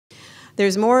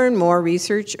There's more and more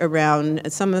research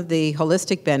around some of the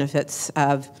holistic benefits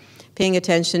of paying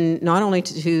attention not only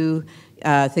to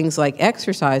things like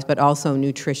exercise, but also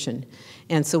nutrition.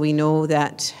 And so we know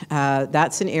that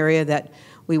that's an area that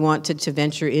we wanted to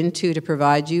venture into to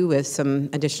provide you with some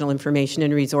additional information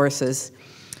and resources.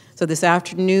 So this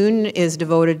afternoon is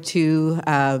devoted to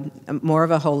more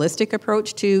of a holistic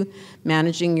approach to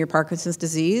managing your Parkinson's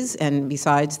disease. And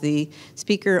besides the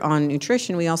speaker on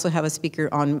nutrition, we also have a speaker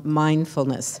on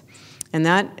mindfulness. And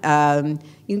that,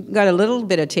 you got a little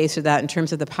bit of taste of that in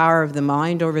terms of the power of the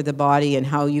mind over the body and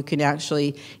how you can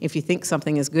actually, if you think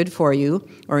something is good for you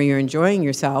or you're enjoying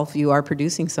yourself, you are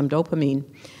producing some dopamine.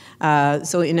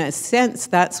 So in a sense,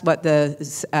 that's what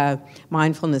the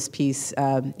mindfulness piece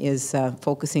is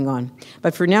focusing on.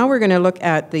 But for now, we're going to look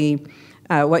at the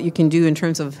what you can do in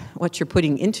terms of what you're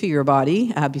putting into your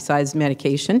body besides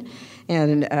medication.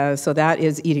 And so that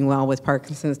is eating well with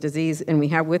Parkinson's disease. And we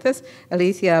have with us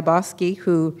Alicia Boschi,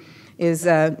 who is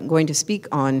going to speak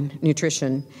on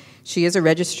nutrition. She is a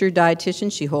registered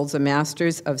dietitian. She holds a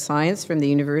Master's of Science from the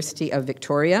University of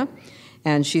Victoria.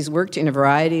 And she's worked in a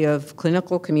variety of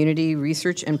clinical, community,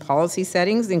 research, and policy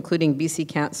settings, including BC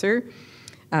Cancer,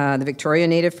 the Victoria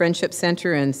Native Friendship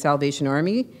Centre, and Salvation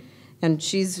Army. And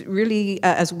she's really,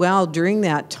 as well, during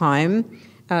that time,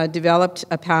 developed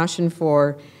a passion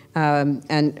for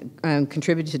and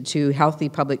contributed to healthy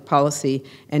public policy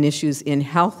and issues in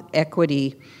health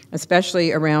equity,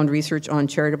 especially around research on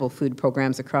charitable food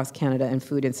programs across Canada and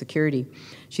food insecurity.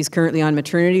 She's currently on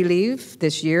maternity leave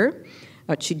this year.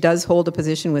 She does hold a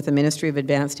position with the Ministry of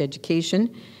Advanced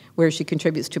Education, where she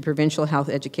contributes to provincial health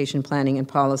education planning and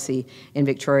policy in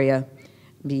Victoria,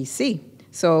 BC.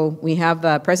 So we have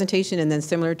a presentation, and then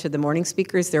similar to the morning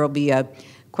speakers, there will be a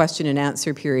question and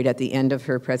answer period at the end of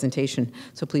her presentation.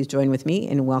 So please join with me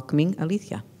in welcoming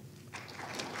Alicia.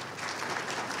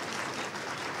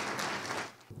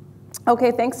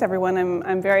 Okay, thanks everyone.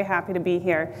 I'm very happy to be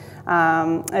here.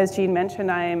 As Jean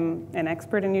mentioned, I'm an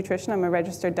expert in nutrition. I'm a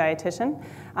registered dietitian.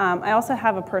 I also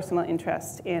have a personal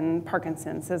interest in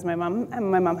Parkinson's, as my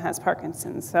mom has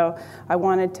Parkinson's. So I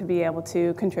wanted to be able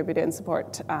to contribute and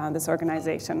support this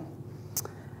organization.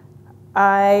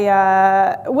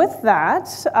 With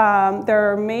that,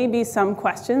 there may be some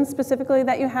questions specifically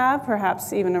that you have,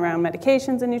 perhaps even around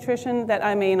medications and nutrition, that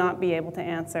I may not be able to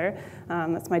answer.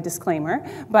 That's my disclaimer.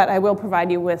 But I will provide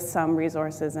you with some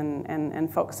resources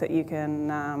and folks that you can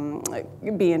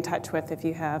be in touch with if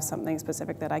you have something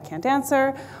specific that I can't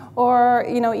answer. Or,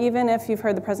 even if you've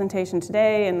heard the presentation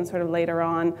today and sort of later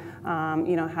on,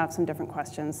 have some different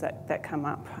questions that come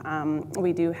up.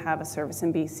 We do have a service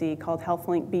in BC called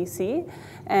HealthLink BC.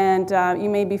 And you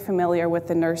may be familiar with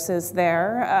the nurses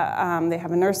there. They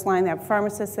have a nurse line, they have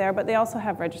pharmacists there, but they also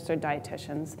have registered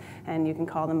dietitians. And you can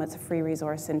call them. It's a free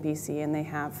resource in BC, and they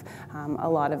have a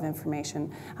lot of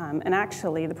information. And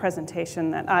actually, the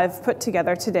presentation that I've put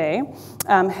together today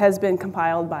has been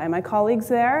compiled by my colleagues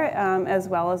there, as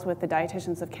well as with the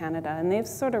Dietitians of Canada. And they've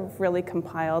sort of really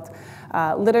compiled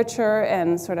literature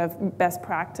and sort of best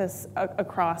practice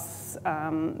across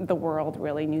the world,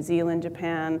 really. New Zealand,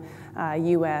 Japan,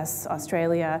 US,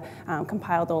 Australia,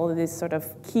 compiled all of these sort of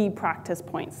key practice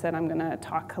points that I'm going to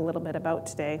talk a little bit about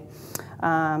today.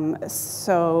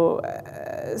 So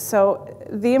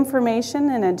the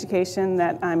information and education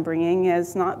that I'm bringing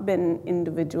has not been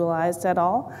individualized at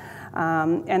all.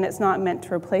 And it's not meant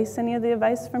to replace any of the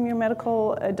advice from your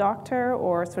medical doctor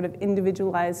or sort of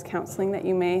individualized counseling that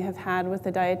you may have had with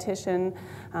a dietitian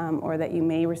or that you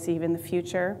may receive in the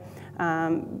future.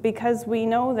 Because we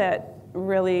know that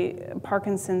really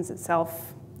Parkinson's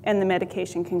itself and the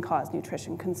medication can cause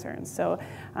nutrition concerns. So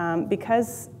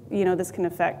because this can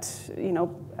affect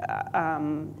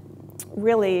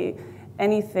really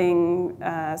anything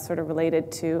sort of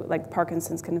related to, like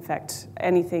Parkinson's can affect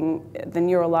anything, the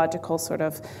neurological sort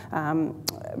of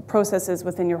processes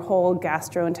within your whole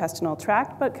gastrointestinal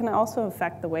tract, but can also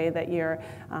affect the way that you're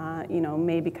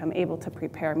may become able to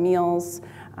prepare meals,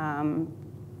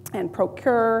 and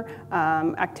procure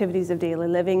activities of daily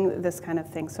living, this kind of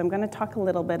thing. So I'm going to talk a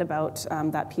little bit about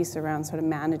that piece around sort of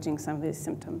managing some of these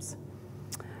symptoms.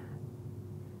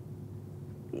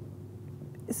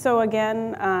 So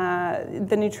again,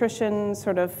 the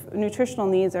nutritional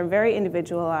needs are very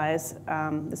individualized.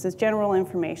 This is general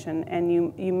information, and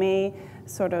you may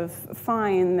sort of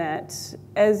find that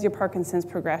as your Parkinson's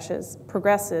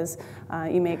progresses,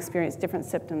 you may experience different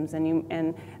symptoms,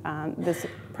 and this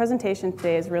presentation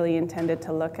today is really intended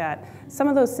to look at some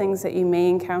of those things that you may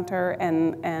encounter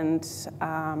and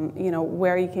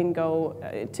where you can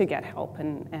go to get help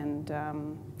and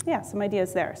some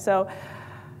ideas there. So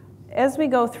as we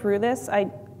go through this, I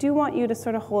do want you to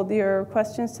sort of hold your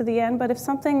questions to the end, but if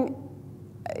something,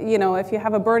 if you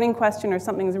have a burning question or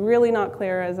something's really not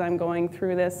clear as I'm going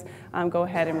through this, go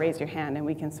ahead and raise your hand and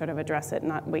we can sort of address it,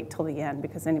 not wait till the end,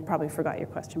 because then you probably forgot your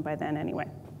question by then anyway.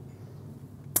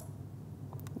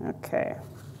 Okay.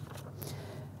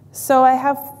 So I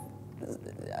have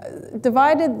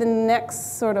divided the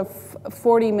next sort of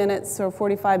 40 minutes or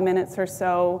 45 minutes or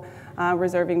so,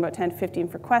 reserving about 10 to 15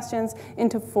 for questions,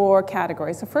 into 4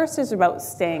 categories. So first is about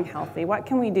staying healthy. What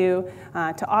can we do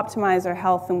to optimize our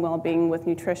health and well-being with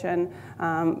nutrition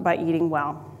by eating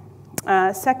well?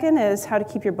 Second is how to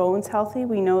keep your bones healthy.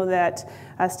 We know that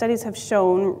studies have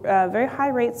shown very high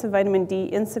rates of vitamin D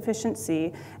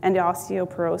insufficiency and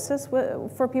osteoporosis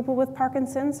for people with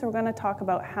Parkinson's. So we're going to talk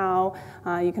about how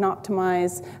you can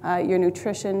optimize your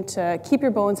nutrition to keep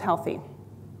your bones healthy.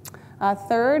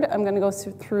 Third, I'm going to go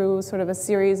through sort of a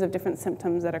series of different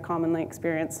symptoms that are commonly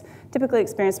typically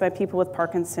experienced by people with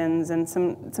Parkinson's, and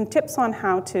some tips on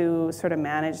how to sort of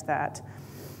manage that.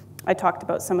 I talked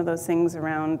about some of those things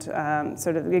around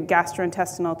sort of the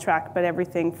gastrointestinal tract, but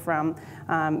everything from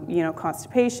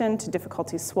constipation to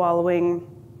difficulty swallowing,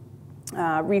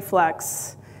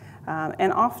 reflux,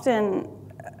 and often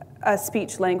a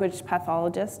speech-language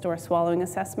pathologist or swallowing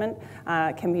assessment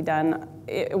can be done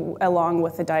along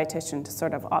with a dietitian to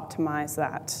sort of optimize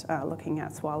that, looking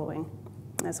at swallowing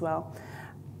as well.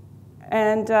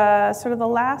 And sort of the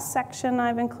last section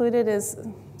I've included is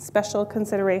special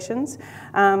considerations,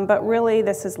 but really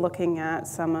this is looking at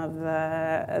some of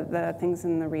the things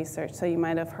in the research. So you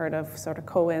might have heard of sort of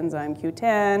coenzyme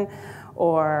Q10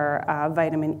 or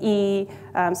vitamin E.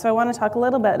 So I want to talk a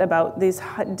little bit about these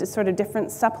sort of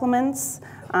different supplements,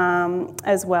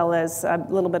 as well as a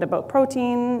little bit about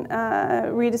protein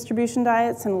redistribution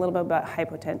diets and a little bit about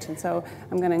hypotension. So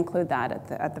I'm going to include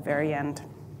that at the very end.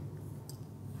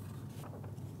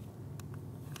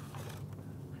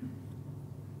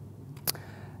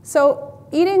 So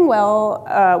eating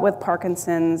well with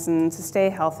Parkinson's and to stay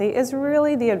healthy is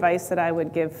really the advice that I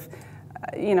would give,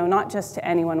 not just to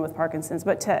anyone with Parkinson's,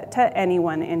 but to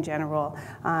anyone in general.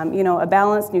 A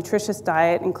balanced, nutritious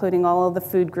diet, including all of the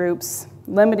food groups,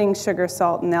 limiting sugar,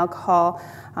 salt, and alcohol,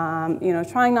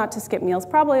 trying not to skip meals,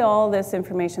 probably all this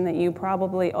information that you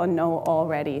probably know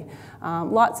already.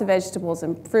 Lots of vegetables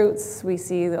and fruits. We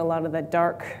see a lot of the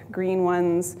dark green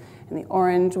ones and the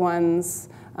orange ones.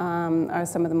 Are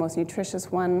some of the most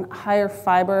nutritious one. Higher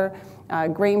fiber,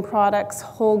 grain products,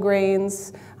 whole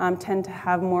grains tend to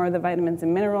have more of the vitamins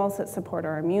and minerals that support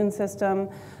our immune system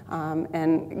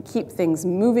and keep things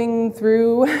moving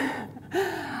through.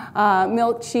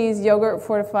 Milk, cheese, yogurt,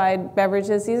 fortified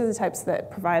beverages, these are the types that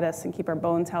provide us and keep our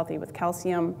bones healthy with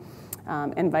calcium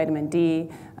and vitamin D.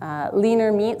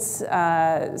 Leaner meats,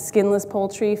 skinless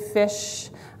poultry, fish,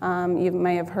 you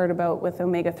may have heard about with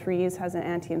omega-3s, has an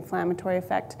anti-inflammatory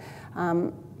effect.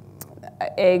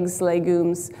 Eggs,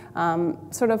 legumes,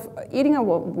 sort of eating a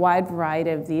wide variety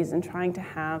of these and trying to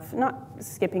have, not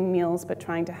skipping meals, but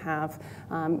trying to have,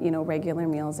 regular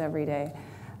meals every day.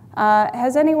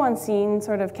 Has anyone seen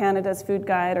sort of Canada's Food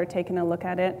Guide or taken a look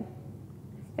at it?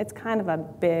 It's kind of a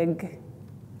big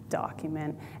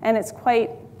document, and it's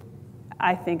quite,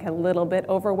 I think, a little bit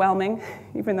overwhelming,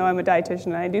 even though I'm a dietitian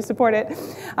and I do support it.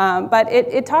 But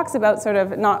it talks about sort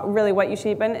of not really what you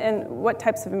should eat and what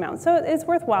types of amounts. So it's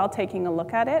worthwhile taking a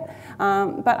look at it.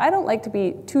 But I don't like to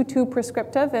be too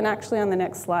prescriptive. And actually on the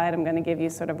next slide, I'm going to give you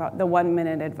sort of the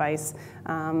 1-minute advice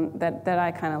that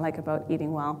I kind of like about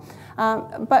eating well.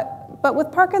 But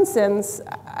with Parkinson's,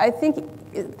 I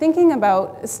think thinking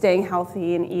about staying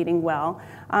healthy and eating well,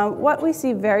 what we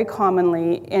see very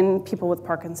commonly in people with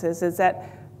Parkinson's is that,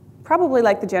 probably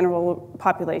like the general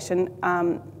population,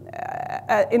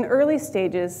 in early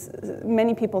stages,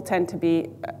 many people tend to be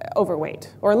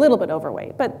overweight or a little bit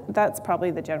overweight, but that's probably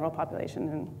the general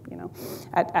population,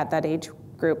 at that age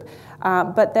group.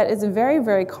 But that is very,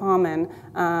 very common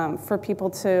for people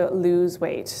to lose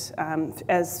weight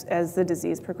as the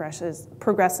disease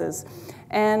progresses.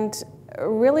 And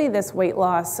really this weight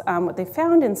loss, what they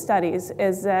found in studies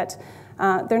is that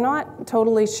they're not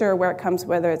totally sure where it comes,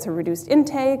 whether it's a reduced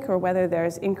intake or whether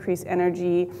there's increased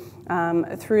energy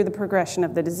through the progression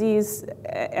of the disease,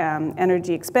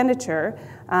 energy expenditure,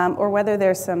 or whether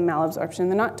there's some malabsorption.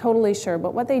 They're not totally sure,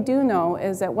 but what they do know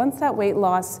is that once that weight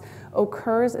loss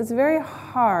occurs, it's very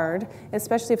hard,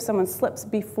 especially if someone slips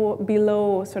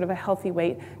below sort of a healthy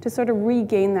weight, to sort of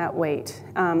regain that weight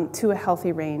to a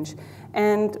healthy range.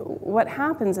 And what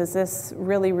happens is this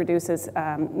really reduces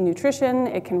nutrition,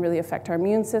 it can really affect our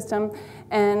immune system,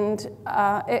 and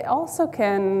it also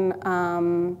can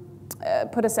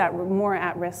put us more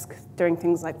at risk during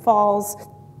things like falls,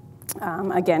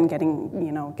 Again,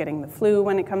 getting the flu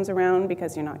when it comes around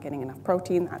because you're not getting enough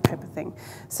protein, that type of thing.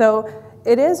 So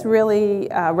it is really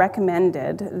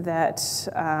recommended that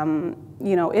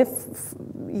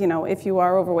if you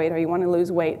are overweight or you want to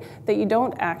lose weight, that you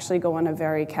don't actually go on a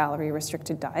very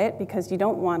calorie-restricted diet, because you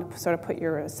don't want to sort of put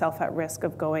yourself at risk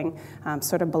of going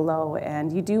sort of below.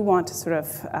 And you do want to sort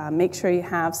of make sure you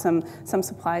have some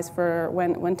supplies for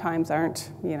when times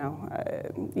aren't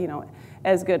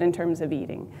as good in terms of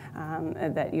eating,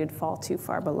 that you'd fall too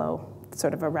far below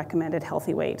sort of a recommended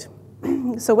healthy weight.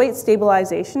 So weight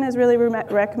stabilization is really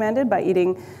recommended by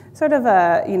eating sort of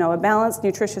a balanced,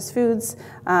 nutritious foods,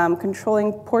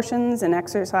 controlling portions and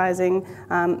exercising,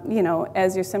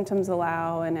 as your symptoms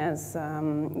allow and as,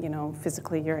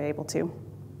 physically you're able to.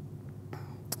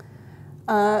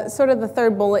 Sort of the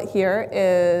third bullet here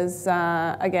is,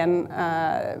 again,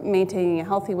 maintaining a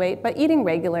healthy weight, but eating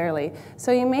regularly.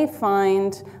 So you may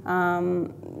find,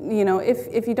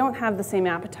 if you don't have the same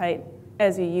appetite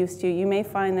as you used to, you may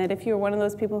find that if you're one of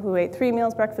those people who ate 3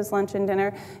 meals, breakfast, lunch, and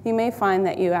dinner, you may find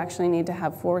that you actually need to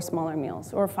have 4 smaller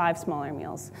meals or 5 smaller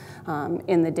meals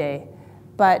in the day.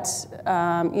 But,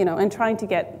 and trying to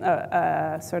get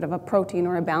a sort of a protein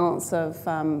or a balance of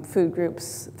food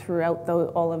groups throughout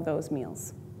all of those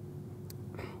meals.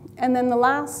 And then the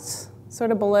last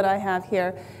sort of bullet I have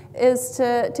here is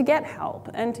to get help,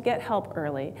 and to get help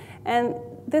early. And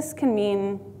this can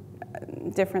mean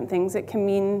different things. It can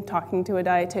mean talking to a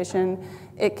dietitian.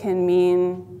 It can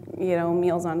mean,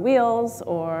 Meals on Wheels,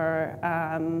 or,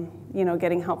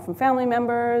 getting help from family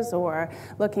members, or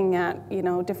looking at,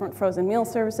 different frozen meal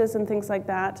services and things like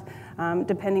that,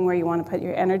 depending where you want to put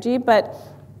your energy. But,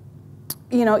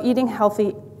 eating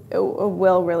healthy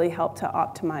will really help to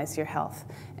optimize your health.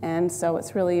 And so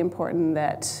it's really important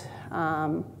that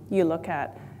you look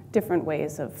at different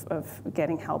ways of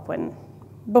getting help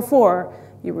before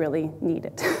you really need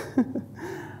it.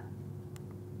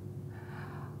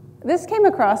 This came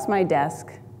across my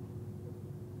desk,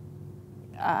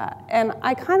 and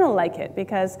I kind of like it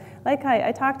because, like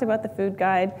I talked about the food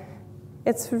guide,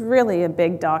 it's really a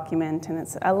big document, and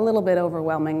it's a little bit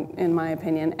overwhelming in my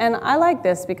opinion. And I like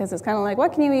this because it's kind of like,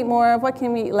 what can you eat more of, what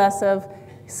can you eat less of,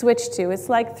 switch to. It's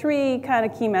like 3 kind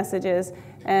of key messages,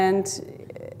 and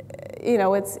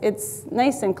it's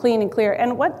nice and clean and clear.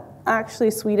 And what actually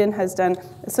Sweden has done,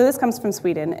 so this comes from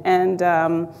Sweden, and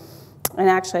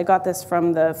actually I got this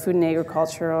from the Food and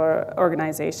Agriculture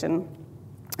Organization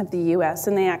of the US,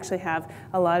 and they actually have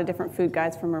a lot of different food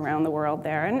guides from around the world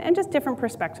there, and just different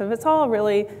perspectives. It's all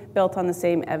really built on the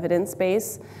same evidence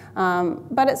base,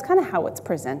 but it's kind of how it's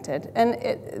presented, and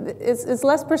it's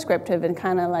less prescriptive and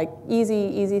kind of like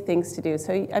easy things to do.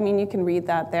 So I mean, you can read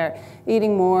that there.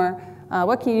 Eating more,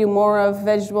 what can you do more of?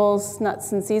 Vegetables,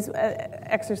 nuts and seeds,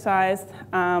 exercise.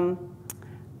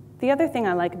 The other thing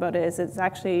I like about it is it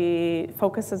actually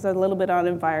focuses a little bit on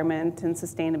environment and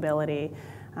sustainability.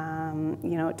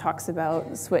 It talks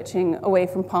about switching away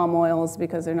from palm oils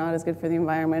because they're not as good for the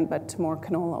environment, but to more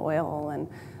canola oil and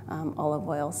olive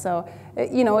oil. So,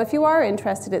 if you are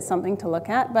interested, it's something to look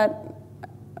at, but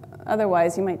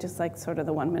otherwise you might just like sort of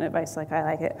the 1-minute advice like I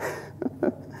like it.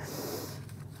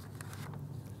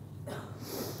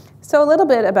 So a little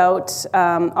bit about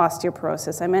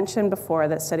osteoporosis. I mentioned before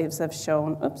that studies have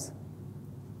shown, oops,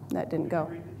 that didn't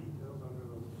go.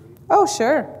 Oh,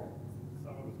 sure.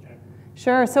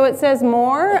 Sure, so it says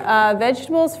more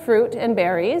vegetables, fruit, and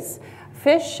berries,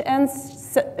 fish and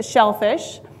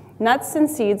shellfish, nuts and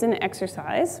seeds, and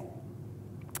exercise.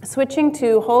 Switching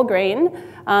to whole grain,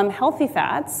 healthy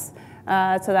fats.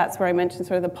 So that's where I mentioned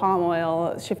sort of the palm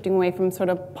oil, shifting away from sort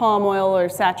of palm oil or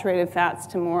saturated fats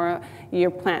to more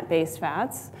your plant-based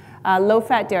fats.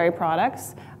 Low-fat dairy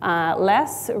products,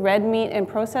 less red meat and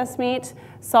processed meat,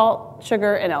 salt,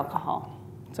 sugar, and alcohol.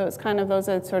 So it's kind of, those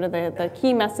are sort of the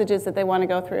key messages that they want to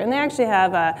go through. And they actually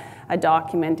have a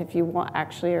document if you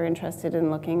actually are interested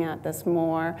in looking at this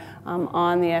more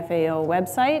on the FAO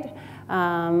website,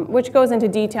 which goes into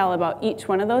detail about each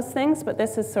one of those things, but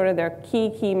this is sort of their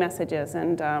key messages.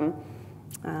 And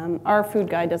our food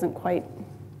guide doesn't quite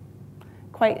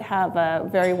have a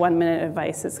very 1-minute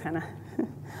advice. It's kind of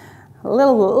a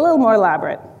little more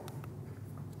elaborate.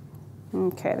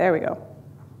 Okay, there we go.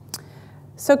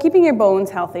 So keeping your bones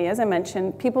healthy, as I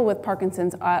mentioned, people with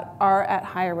Parkinson's are at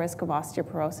higher risk of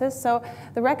osteoporosis. So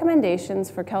the recommendations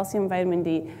for calcium, vitamin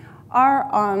D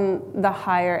are on the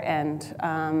higher end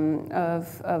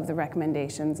of the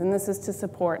recommendations, and this is to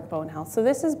support bone health. So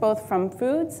this is both from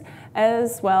foods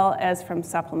as well as from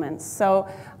supplements. So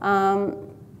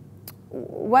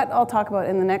what I'll talk about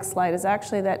in the next slide is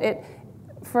actually that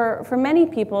For many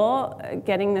people,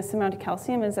 getting this amount of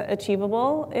calcium is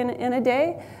achievable in a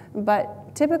day,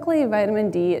 but typically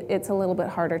vitamin D, it's a little bit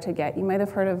harder to get. You might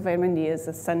have heard of vitamin D as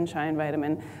a sunshine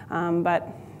vitamin, but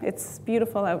it's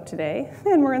beautiful out today,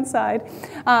 and we're inside.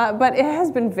 But it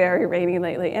has been very rainy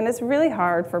lately, and it's really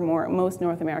hard for most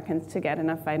North Americans to get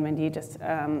enough vitamin D just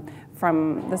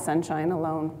from the sunshine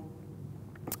alone.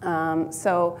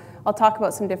 So I'll talk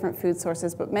about some different food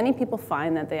sources, but many people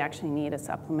find that they actually need a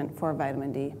supplement for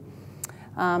vitamin D.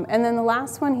 And then the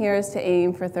last one here is to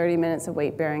aim for 30 minutes of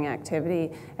weight-bearing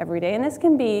activity every day. And this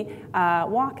can be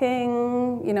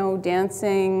walking,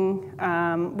 dancing,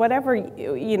 whatever,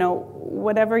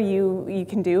 whatever you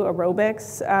can do,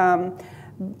 aerobics,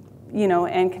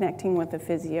 and connecting with the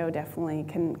physio definitely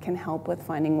can help with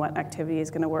finding what activity is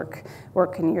going to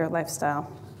work in your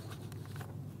lifestyle.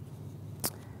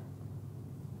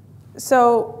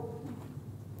 So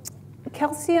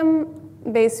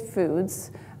calcium-based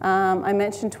foods, I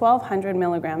mentioned 1,200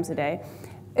 milligrams a day.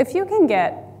 If you can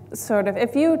get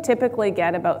if you typically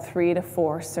get about 3 to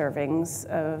 4 servings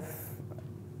of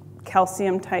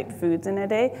calcium-type foods in a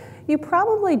day, you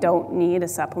probably don't need a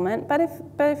supplement. But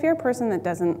if you're a person that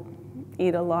doesn't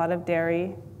eat a lot of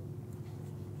dairy,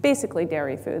 basically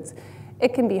dairy foods,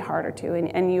 it can be harder to,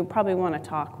 and you probably want to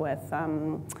talk with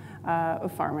a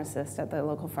pharmacist at the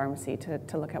local pharmacy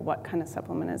to look at what kind of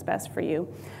supplement is best for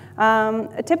you.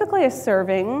 Typically a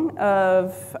serving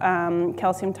of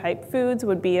calcium-type foods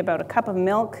would be about a cup of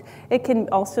milk. It can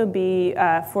also be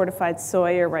fortified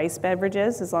soy or rice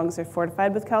beverages, as long as they're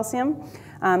fortified with calcium.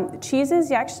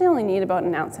 Cheeses, you actually only need about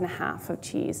 1.5 ounces of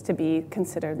cheese to be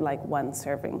considered like one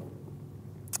serving.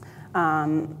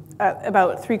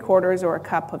 About 3/4 or a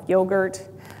cup of yogurt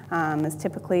is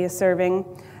typically a serving.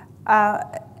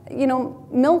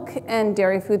 Milk and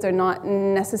dairy foods are not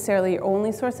necessarily your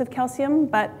only source of calcium,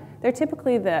 but they're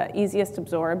typically the easiest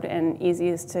absorbed and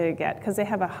easiest to get because they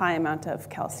have a high amount of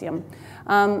calcium.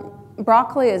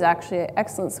 Broccoli is actually an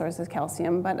excellent source of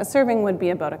calcium, but a serving would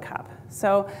be about a cup,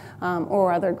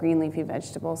 or other green leafy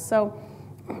vegetables. So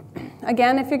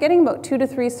again, if you're getting about 2 to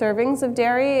 3 servings of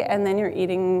dairy and then you're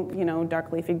eating,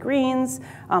 dark leafy greens,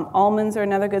 almonds are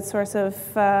another good source of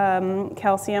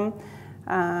calcium,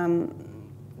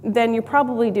 then you're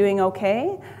probably doing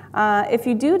okay. If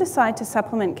you do decide to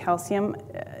supplement calcium,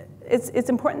 it's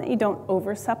important that you don't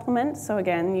over-supplement. So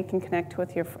again, you can connect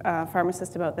with your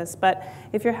pharmacist about this. But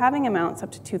if you're having amounts up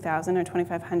to 2,000 or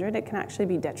 2,500, it can actually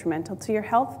be detrimental to your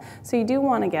health. So you do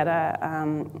want to get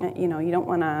you don't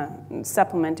want to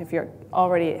supplement if you're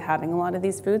already having a lot of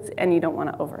these foods, and you don't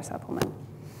want to over-supplement.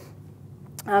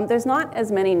 There's not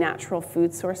as many natural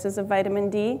food sources of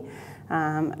vitamin D.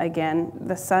 Again,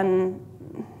 the sun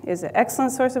is an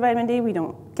excellent source of vitamin D. We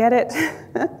don't get it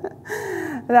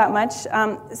that much.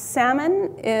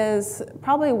 Salmon is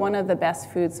probably one of the best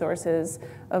food sources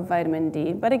of vitamin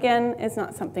D, but again, it's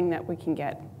not something that we can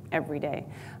get every day.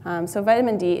 So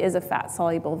vitamin D is a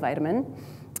fat-soluble vitamin,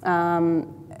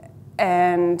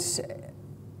 and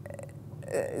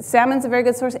salmon's a very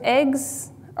good source.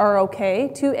 Eggs are okay.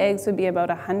 2 eggs would be about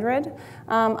 100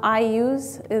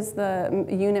 IUs is the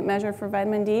unit measure for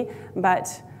vitamin D,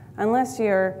 but unless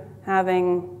you're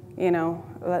having,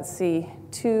 let's see,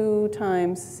 2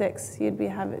 times 6, you'd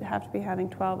have to be having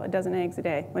 12 dozen eggs a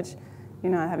day, which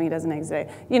you're not having a dozen eggs a day,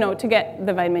 to get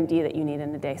the vitamin D that you need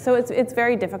in a day. So it's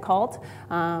very difficult.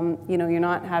 You're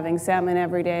not having salmon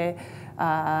every day.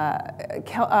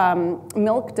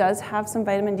 Milk does have some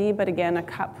vitamin D, but again, a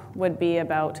cup would be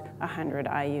about 100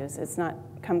 IUs. It's not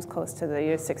comes close to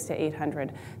the 600 to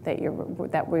 800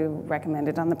 that we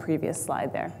recommended on the previous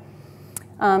slide there.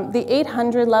 The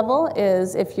 800 level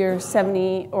is if you're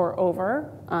 70 or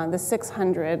over. The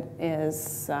 600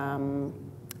 is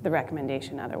the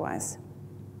recommendation otherwise.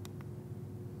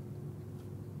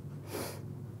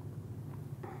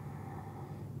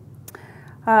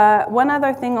 One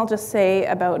other thing I'll just say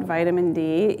about vitamin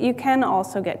D, you can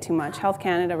also get too much. Health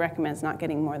Canada recommends not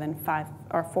getting more than 5,000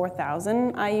 or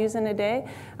 4,000 IUs in a day,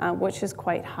 which is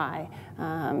quite high.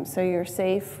 So you're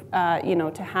safe,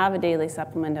 to have a daily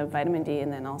supplement of vitamin D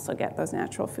and then also get those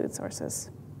natural food sources.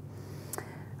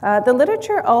 The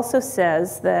literature also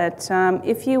says that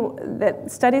that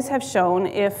studies have shown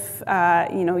if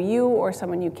you or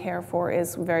someone you care for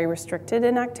is very restricted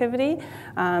in activity,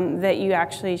 that you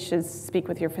actually should speak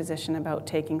with your physician about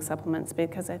taking supplements,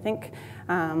 because I think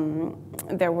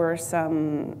there were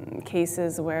some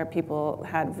cases where people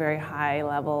had very high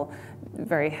level,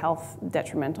 very health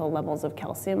detrimental levels of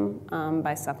calcium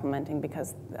by supplementing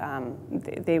because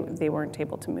they weren't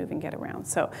able to move and get around.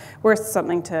 So worth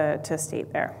something to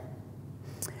state there.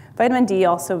 Vitamin D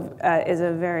also is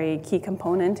a very key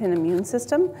component in the immune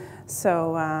system.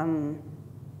 So,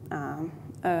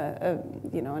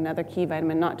 another key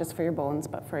vitamin, not just for your bones,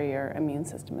 but for your immune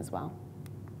system as well.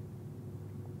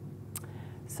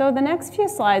 So the next few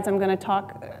slides, I'm going to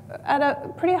talk at a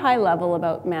pretty high level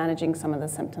about managing some of the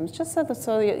symptoms, just so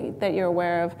that you're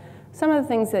aware of some of the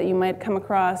things that you might come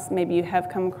across, maybe you have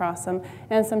come across them,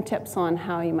 and some tips on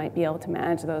how you might be able to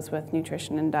manage those with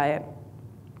nutrition and diet.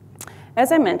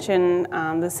 As I mentioned,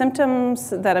 the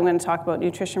symptoms that I'm going to talk about,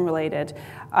 nutrition-related,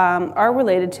 are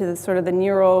related to the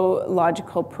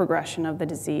neurological progression of the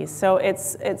disease. So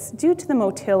it's due to the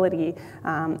motility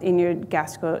in your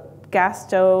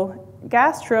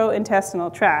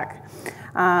gastrointestinal tract.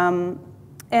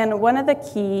 And one of the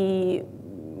key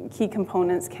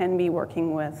components can be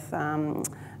working with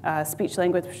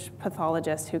speech-language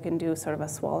pathologists who can do sort of a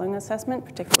swallowing assessment,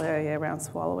 particularly around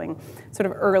swallowing sort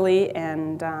of early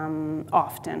and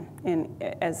often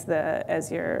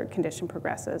as your condition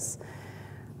progresses.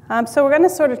 So we're going to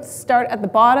sort of start at the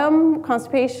bottom,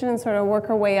 constipation, and sort of work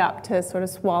our way up to sort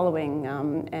of swallowing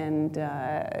and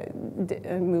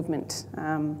movement,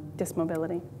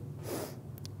 dysmobility.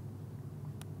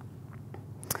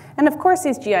 And of course,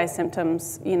 these GI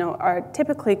symptoms, are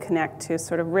typically connect to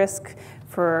sort of risk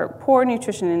for poor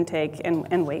nutrition intake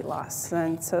and weight loss.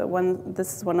 And so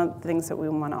this is one of the things that we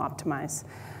want to optimize.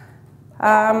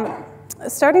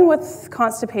 Starting with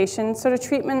constipation, sort of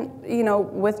treatment,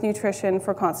 with nutrition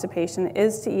for constipation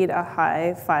is to eat a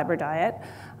high fiber diet.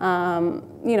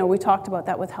 We talked about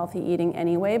that with healthy eating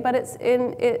anyway, but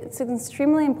it's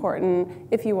extremely important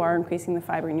if you are increasing the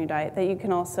fiber in your diet that you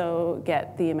can also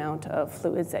get the amount of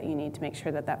fluids that you need to make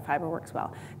sure that that fiber works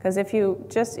well. Because if you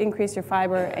just increase your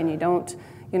fiber and you're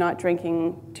not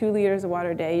drinking 2 liters of water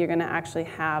a day, you're going to actually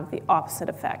have the opposite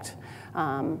effect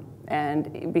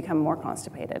and become more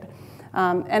constipated.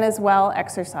 And as well,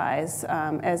 exercise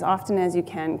as often as you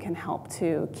can help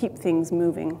to keep things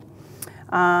moving.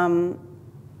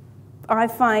 I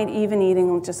find even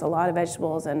eating just a lot of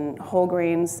vegetables and whole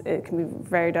grains, it can be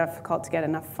very difficult to get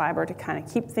enough fiber to kind of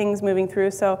keep things moving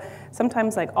through. So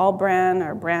sometimes like all bran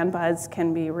or bran buds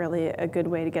can be really a good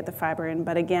way to get the fiber in.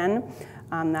 But again,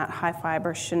 that high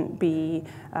fiber shouldn't be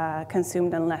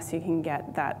consumed unless you can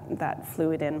get that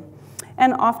fluid in.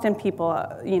 And often people,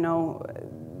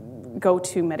 go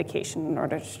to medication in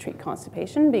order to treat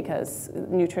constipation because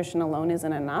nutrition alone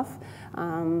isn't enough,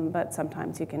 but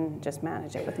sometimes you can just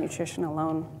manage it with nutrition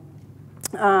alone.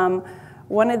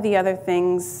 One of the other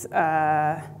things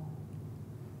I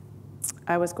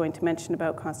was going to mention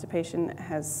about constipation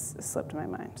has slipped my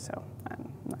mind, so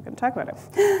I'm not going to talk about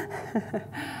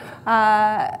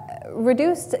it.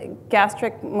 Reduced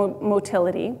gastric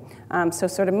motility, so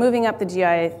sort of moving up the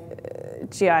GI,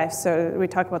 so we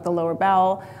talked about the lower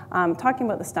bowel, talking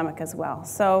about the stomach as well.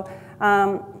 So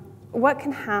what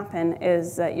can happen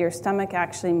is that your stomach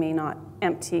actually may not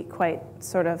empty quite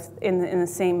sort of in the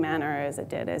same manner as it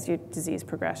did as your disease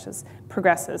progresses.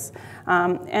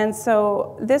 And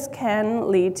so this can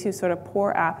lead to sort of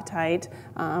poor appetite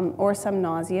or some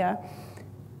nausea.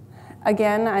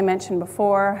 Again, I mentioned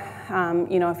before,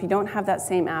 if you don't have that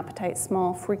same appetite,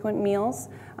 small, frequent meals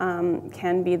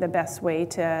can be the best way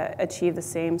to achieve the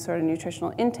same sort of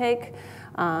nutritional intake.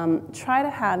 Try to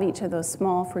have each of those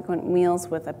small, frequent meals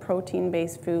with a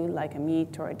protein-based food like a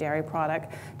meat or a dairy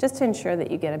product, just to ensure that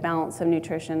you get a balance of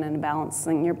nutrition and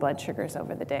balancing your blood sugars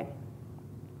over the day.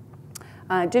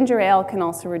 Ginger ale can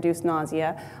also reduce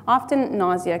nausea. Often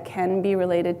nausea can be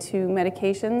related to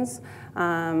medications.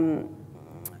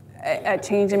 A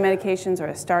change in medications or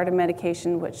a start of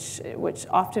medication, which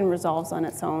often resolves on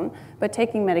its own, but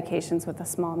taking medications with a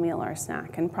small meal or a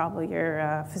snack, and probably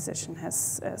your physician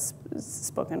has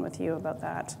spoken with you about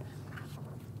that.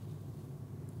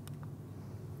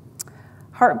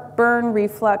 Heartburn,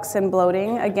 reflux, and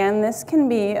bloating. Again, this can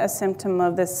be a symptom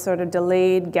of this sort of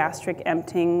delayed gastric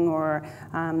emptying or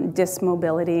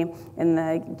dysmobility in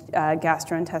the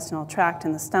gastrointestinal tract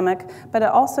in the stomach, but it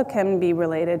also can be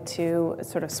related to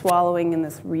sort of swallowing and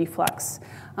this reflux.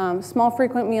 Small,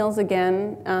 frequent meals,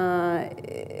 again,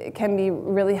 can be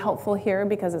really helpful here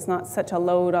because it's not such a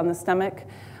load on the stomach.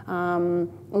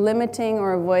 Limiting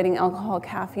or avoiding alcohol,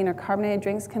 caffeine, or carbonated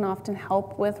drinks can often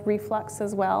help with reflux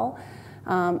as well.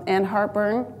 And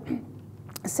heartburn.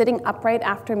 Sitting upright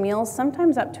after meals,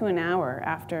 sometimes up to an hour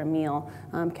after a meal,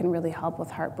 can really help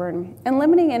with heartburn. And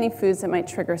limiting any foods that might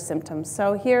trigger symptoms.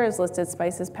 So here is listed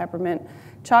spices, peppermint,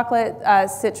 chocolate,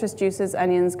 citrus juices,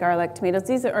 onions, garlic, tomatoes.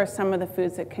 These are some of the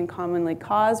foods that can commonly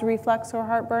cause reflux or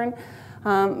heartburn.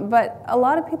 But a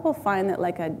lot of people find that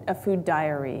like a food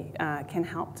diary can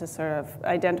help to sort of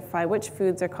identify which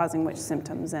foods are causing which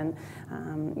symptoms, and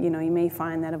you know, you may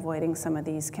find that avoiding some of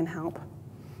these can help.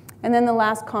 And then the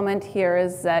last comment here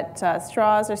is that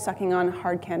straws or sucking on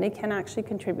hard candy can actually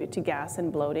contribute to gas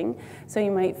and bloating. So you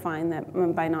might find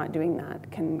that by not doing that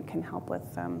can help with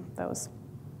those.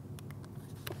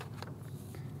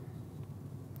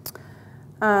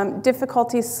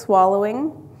 Difficulty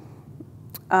swallowing.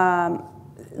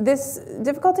 This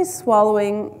difficulty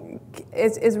swallowing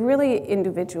is really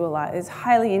individualized, is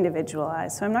highly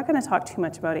individualized. So I'm not going to talk too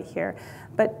much about it here,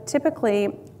 but typically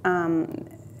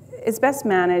it's best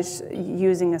managed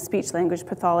using a speech-language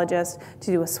pathologist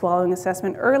to do a swallowing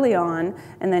assessment early on,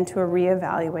 and then to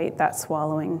reevaluate that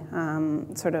swallowing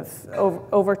sort of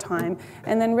over time,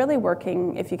 and then really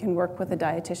working, if you can work with a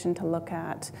dietitian to look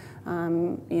at,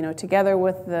 you know, together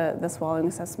with the swallowing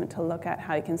assessment, to look at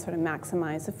how you can sort of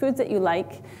maximize the foods that you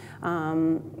like,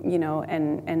 you know,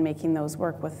 and making those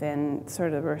work within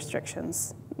sort of the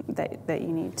restrictions that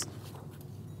you need.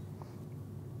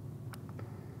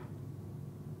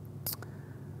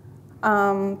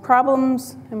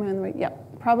 Problems, am I on the right?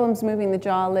 Yep. Problems moving the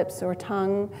jaw, lips, or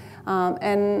tongue,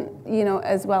 and you know,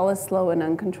 as well as slow and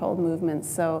uncontrolled movements.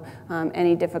 So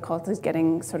any difficulties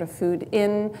getting sort of food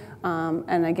in,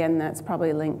 and again, that's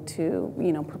probably linked to,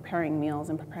 you know, preparing meals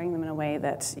and preparing them in a way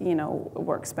that, you know,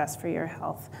 works best for your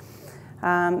health.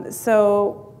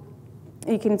 So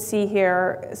you can see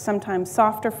here, sometimes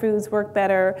softer foods work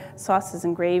better. Sauces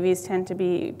and gravies tend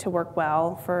to work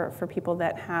well for people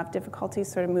that have difficulty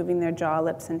sort of moving their jaw,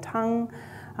 lips, and tongue.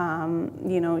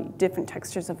 You know, different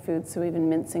textures of foods, so even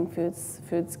mincing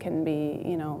foods can be,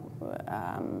 you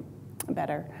know,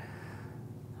 better.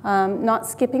 Not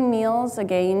skipping meals,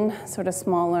 again, sort of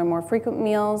smaller, more frequent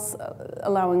meals,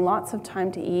 allowing lots of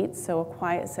time to eat, so a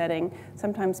quiet setting.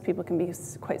 Sometimes people can be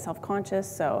quite self-conscious,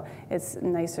 so it's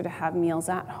nicer to have meals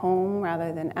at home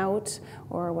rather than out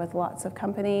or with lots of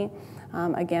company.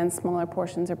 Again, smaller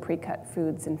portions or pre-cut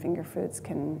foods and finger foods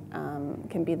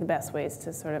can be the best ways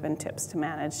to sort of, and tips to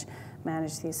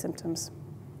manage these symptoms.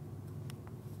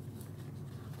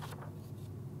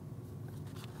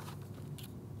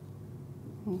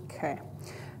 Okay,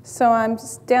 so I'm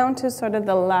down to sort of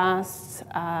the last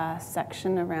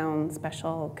section around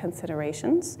special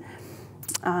considerations,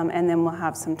 and then we'll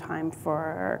have some time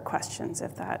for questions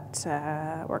if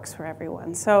that works for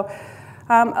everyone. So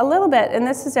a little bit, and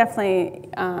this is definitely,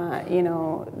 you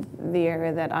know, the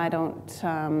area that I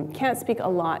can't speak a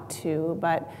lot to,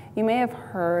 but you may have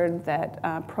heard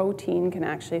that protein can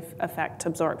actually affect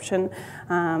absorption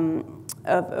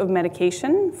of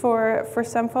medication for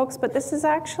some folks, but this is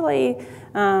actually,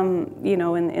 you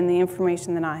know, in the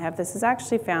information that I have, this is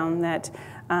actually found that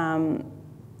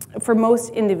for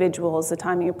most individuals, the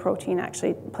timing of protein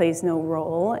actually plays no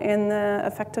role in the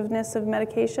effectiveness of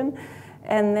medication,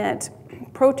 and that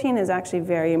protein is actually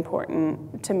very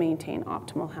important to maintain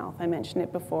optimal health. I mentioned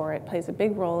it before, it plays a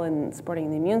big role in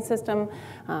supporting the immune system,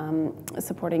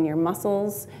 supporting your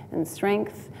muscles and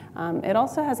strength. It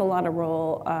also has a lot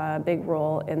of big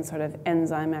role in sort of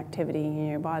enzyme activity in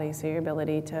your body, so your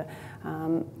ability to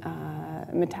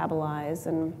metabolize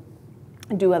and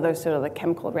do other sort of the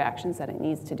chemical reactions that it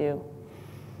needs to do.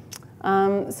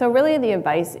 So really the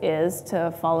advice is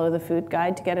to follow the food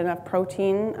guide to get enough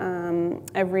protein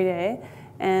every day.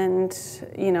 And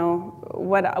you know,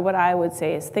 what I would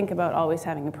say is think about always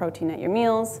having a protein at your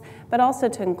meals, but also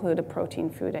to include a protein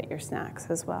food at your snacks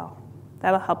as well.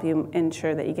 That'll help you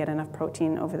ensure that you get enough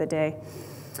protein over the day.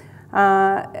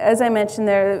 As I mentioned,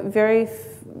 there are very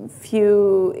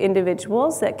few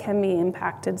individuals that can be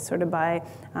impacted sort of by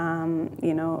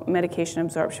you know, medication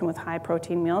absorption with high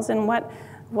protein meals. And what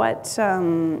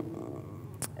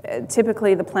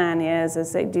typically the plan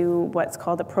is they do what's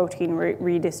called a protein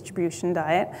redistribution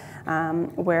diet,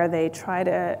 where they try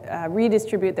to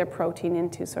redistribute their protein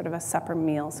into sort of a supper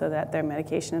meal so that their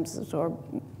medication is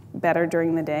absorbed better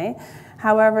during the day.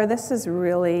 However, this is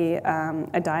really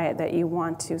a diet that you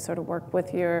want to sort of work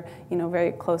with your, you know,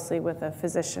 very closely with a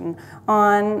physician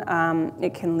on.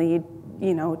 It can lead,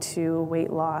 you know, to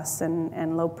weight loss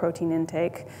and low protein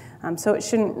intake. So it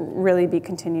shouldn't really be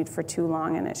continued for too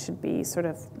long, and it should be sort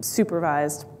of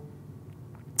supervised.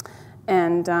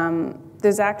 And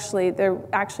there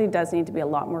actually does need to be a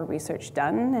lot more research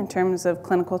done in terms of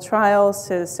clinical trials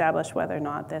to establish whether or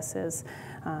not this is,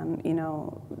 you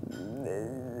know,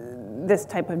 this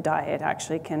type of diet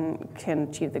actually can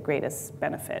achieve the greatest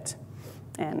benefit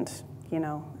and, you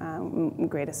know,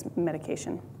 greatest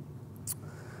medication.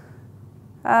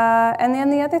 And then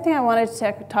the other thing I wanted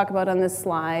to talk about on this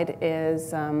slide is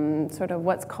sort of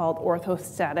what's called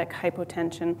orthostatic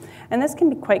hypotension. And this can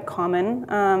be quite common,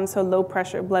 so low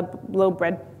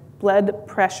blood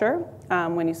pressure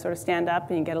when you sort of stand up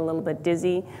and you get a little bit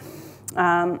dizzy.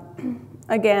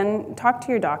 Again, talk to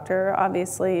your doctor.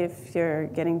 Obviously, if you're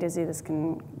getting dizzy, this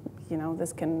can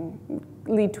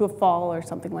lead to a fall or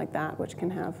something like that, which can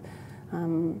have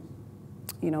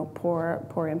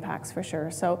poor impacts for sure.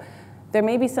 So there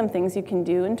may be some things you can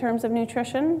do in terms of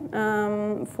nutrition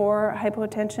for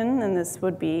hypotension, and this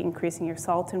would be increasing your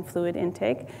salt and fluid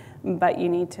intake, but you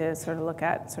need to sort of look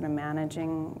at sort of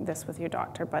managing this with your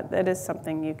doctor, but that is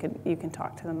something you can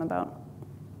talk to them about.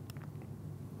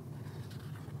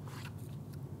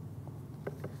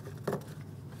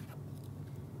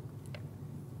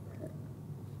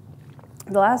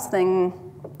 The last thing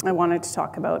I wanted to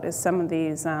talk about is some of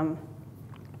these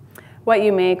what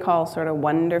you may call sort of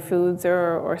wonder foods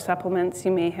or supplements.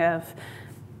 You may have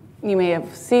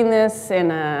seen this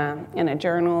in a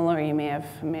journal, or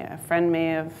a friend may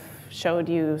have showed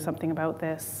you something about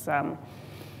this.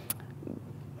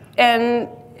 And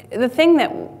the thing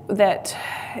that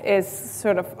is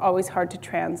sort of always hard to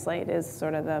translate is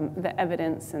sort of the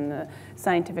evidence and the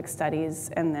scientific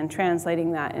studies, and then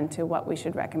translating that into what we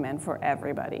should recommend for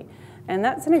everybody. And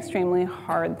that's an extremely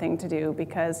hard thing to do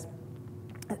because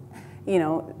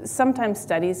sometimes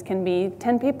studies can be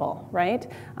 10 people, right?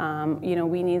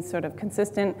 We need sort of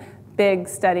consistent, big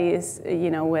studies,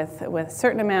 with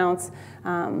certain amounts,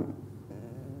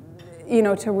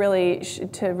 to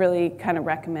really kind of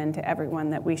recommend to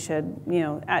everyone that we should,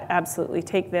 absolutely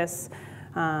take this.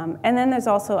 And then there's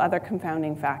also other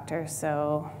confounding factors.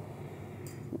 So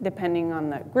depending on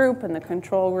the group and the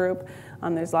control group,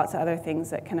 there's lots of other things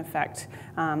that can affect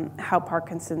how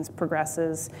Parkinson's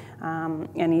progresses,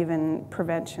 and even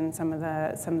prevention. Some of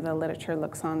the literature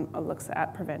looks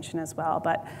at prevention as well.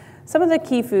 But some of the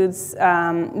key foods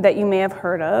that you may have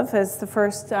heard of is the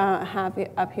first have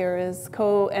up here is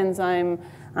coenzyme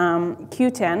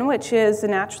Q10, which is a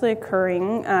naturally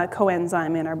occurring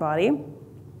coenzyme in our body.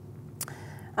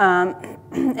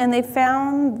 And they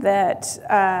found that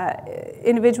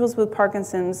individuals with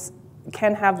Parkinson's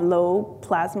can have low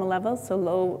plasma levels, so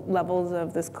low levels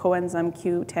of this coenzyme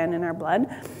Q10 in our blood.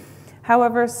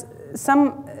 However,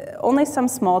 only some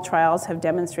small trials have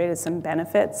demonstrated some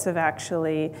benefits of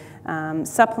actually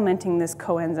supplementing this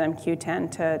coenzyme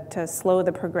Q10 to slow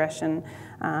the progression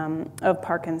of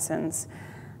Parkinson's.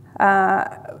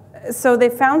 So they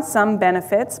found some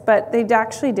benefits, but they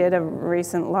actually did a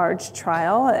recent large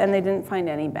trial, and they didn't find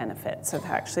any benefits of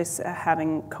actually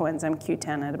having coenzyme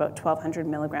Q10 at about 1,200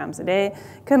 milligrams a day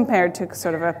compared to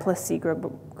sort of a placebo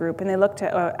group. And they looked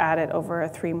at it over a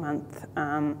 3-month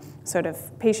sort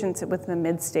of patients with the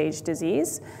mid-stage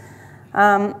disease.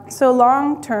 So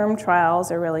long-term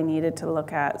trials are really needed to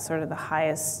look at sort of the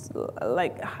highest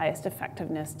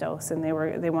effectiveness dose, and they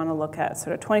want to look at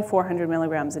sort of 2,400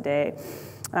 milligrams a day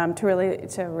to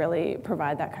really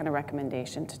provide that kind of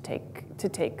recommendation to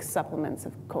take supplements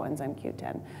of coenzyme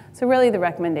Q10. So really, the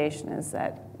recommendation is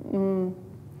that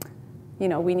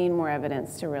we need more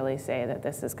evidence to really say that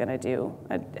this is going to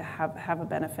have a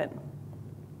benefit.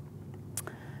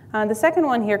 The second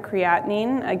one here,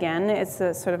 creatinine, again, it's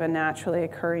sort of a naturally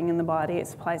occurring in the body. It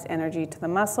supplies energy to the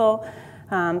muscle.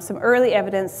 Some early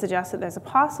evidence suggests that there's a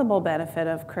possible benefit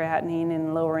of creatinine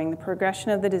in lowering the progression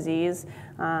of the disease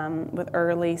with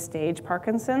early stage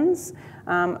Parkinson's.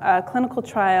 A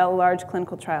large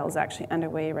clinical trial is actually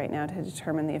underway right now to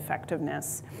determine the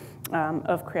effectiveness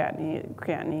of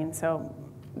creatinine. So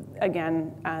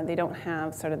again, they don't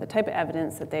have sort of the type of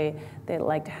evidence that they'd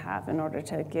like to have in order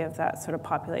to give that sort of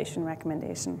population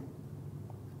recommendation.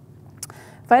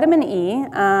 Vitamin E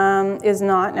is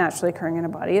not naturally occurring in our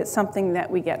body. It's something that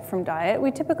we get from diet.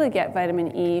 We typically get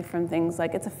vitamin E from things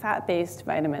like, it's a fat-based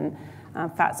vitamin,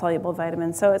 fat-soluble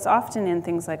vitamin. So it's often in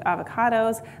things like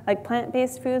avocados, like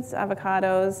plant-based foods,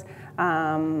 avocados,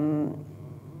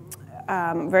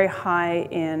 very high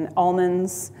in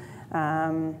almonds.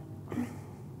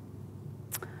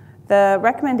 The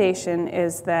recommendation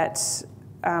is that,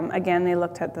 again, they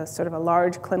looked at the sort of a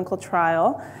large clinical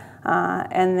trial,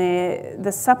 and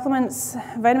the supplements,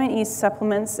 vitamin E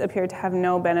supplements, appeared to have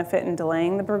no benefit in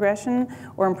delaying the progression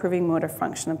or improving motor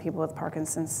function of people with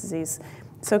Parkinson's disease.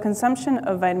 So consumption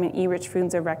of vitamin E-rich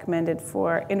foods are recommended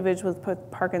for individuals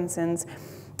with Parkinson's,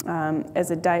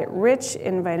 as a diet rich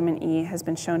in vitamin E has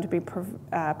been shown to be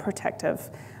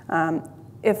protective.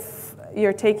 If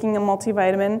you're taking a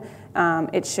multivitamin,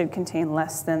 it should contain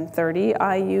less than 30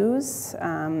 IUs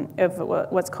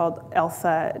of what's called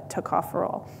alpha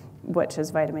tocopherol. which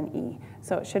is vitamin E.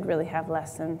 So it should really have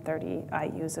less than 30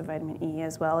 IUs of vitamin E,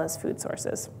 as well as food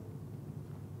sources.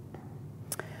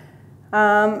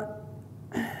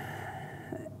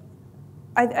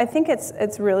 I think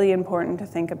it's really important to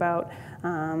think about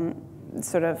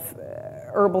sort of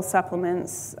herbal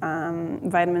supplements,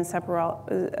 vitamin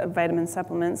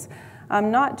supplements,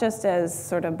 not just as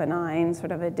sort of benign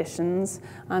sort of additions.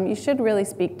 You should really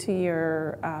speak to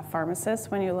your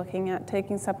pharmacist when you're looking at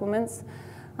taking supplements,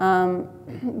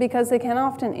 because they can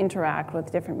often interact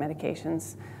with different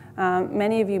medications.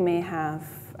 Many of you may have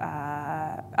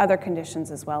other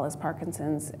conditions as well as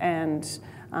Parkinson's, and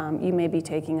you may be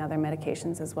taking other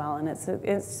medications as well, and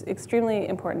it's extremely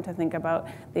important to think about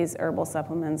these herbal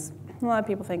supplements. A lot of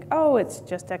people think, oh, it's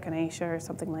just echinacea or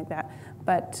something like that,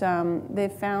 but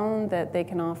they've found that they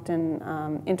can often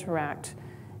interact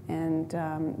and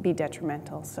be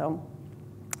detrimental. So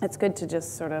it's good to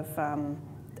just sort of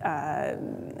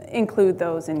include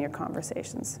those in your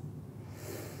conversations.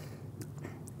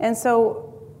 And so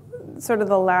sort of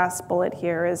the last bullet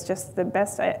here is just the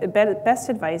best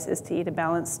advice is to eat a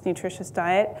balanced, nutritious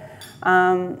diet.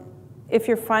 If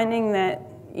you're finding that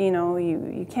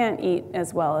you can't eat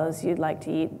as well as you'd like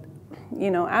to eat,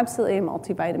 absolutely a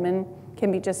multivitamin can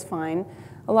be just fine.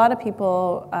 A lot of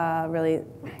people really,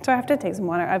 so I have to take some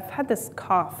water. I've had this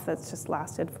cough that's just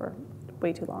lasted for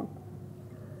way too long.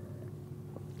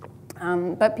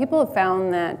 But people have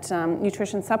found that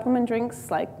nutrition supplement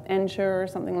drinks like Ensure or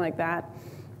something like that,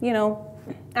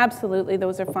 absolutely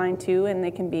those are fine too, and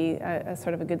they can be a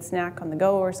sort of a good snack on the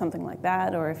go or something like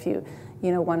that, or if you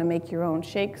want to make your own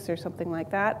shakes or something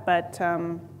like that. But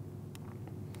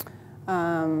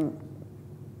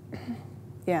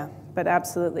yeah, but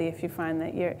absolutely if you find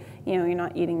that you're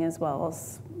not eating as well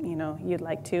as you'd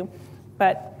like to,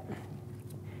 but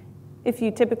if you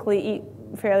typically eat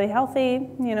fairly healthy,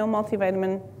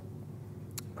 multivitamin,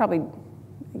 probably,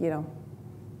 you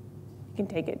can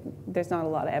take it. There's not a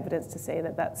lot of evidence to say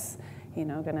that that's, going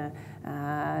to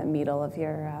meet all of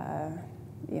your,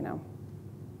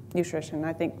 nutrition.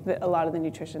 I think that a lot of the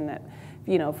nutrition that,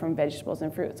 from vegetables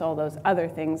and fruits, all those other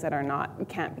things that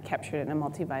can't be captured in a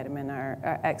multivitamin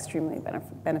are extremely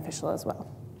beneficial as well.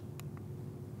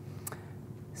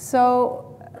 So,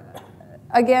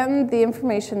 again, the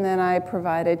information that I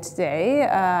provided today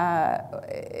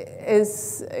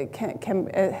has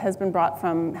been brought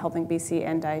from Helping BC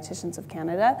and Dietitians of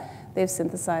Canada. They've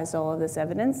synthesized all of this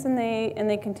evidence, and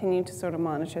they continue to sort of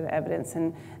monitor the evidence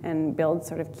and build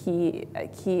sort of key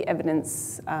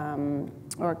evidence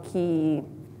or key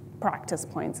practice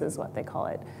points is what they call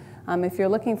it. If you're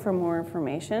looking for more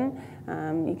information,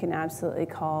 you can absolutely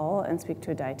call and speak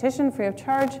to a dietitian free of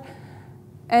charge.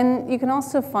 And you can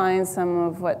also find some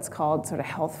of what's called sort of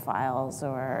health files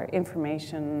or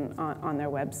information on their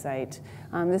website.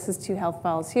 This is 2 health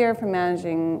files here for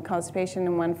managing constipation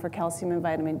and 1 for calcium and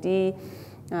vitamin D.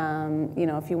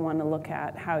 If you want to look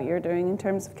at how you're doing in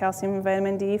terms of calcium and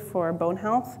vitamin D for bone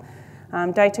health.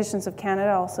 Dietitians of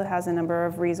Canada also has a number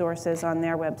of resources on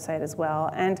their website as well.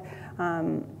 And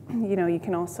you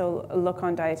can also look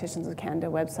on Dietitians of Canada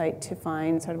website to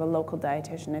find sort of a local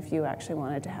dietitian if you actually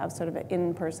wanted to have sort of an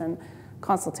in-person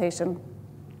consultation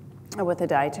with a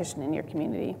dietitian in your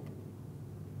community.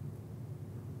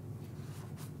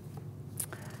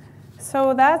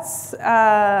 So that's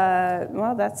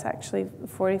actually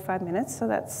 45 minutes. So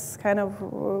that's kind of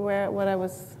what I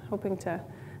was hoping to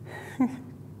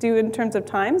do in terms of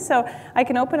time. So I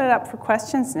can open it up for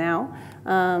questions now.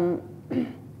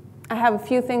 I have a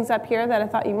few things up here that I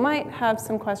thought you might have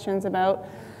some questions about.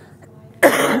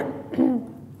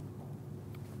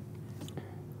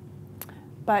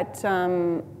 But,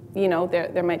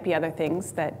 there might be other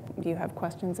things that you have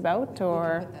questions about,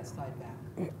 or... You can put that slide back.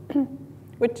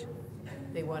 Which?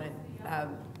 They wanted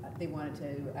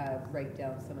to write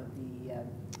down some of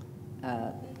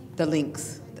the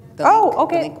links. Okay.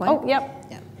 The link one. Oh, yep.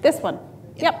 Yeah. This one.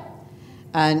 Yep.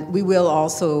 And we will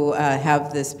also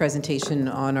have this presentation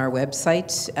on our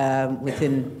website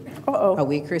within a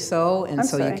week or so, and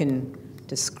you can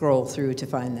just scroll through to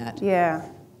find that. Yeah.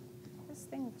 This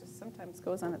thing just sometimes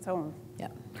goes on its own. Yeah.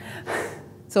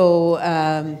 So,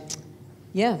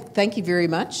 thank you very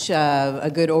much.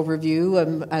 A good overview,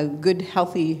 a good,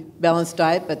 healthy, balanced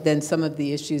diet, but then some of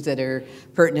the issues that are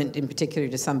pertinent in particular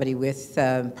to somebody with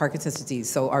Parkinson's disease.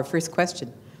 So our first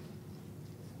question.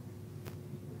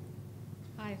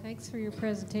 Hi, thanks for your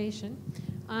presentation.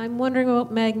 I'm wondering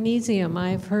about magnesium.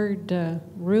 I've heard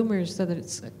rumors that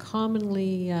it's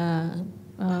commonly a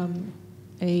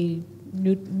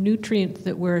nutrient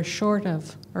that we're short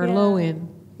of or low in.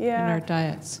 Yeah. in our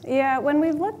diets? Yeah, when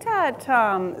we've looked at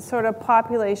sort of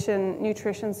population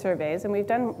nutrition surveys, and we've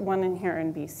done one in here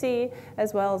in BC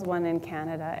as well as one in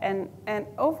Canada, and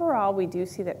overall we do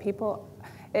see that people,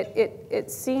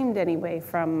 it seemed anyway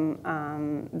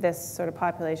from this sort of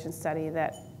population study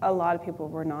that a lot of people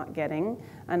were not getting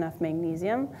enough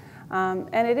magnesium.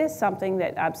 And it is something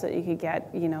that absolutely you could get,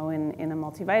 in a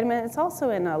multivitamin. It's also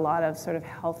in a lot of sort of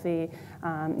healthy,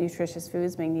 nutritious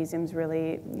foods. Magnesium's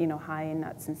really, high in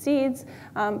nuts and seeds,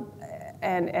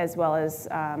 and as well as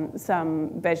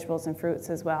some vegetables and fruits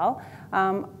as well.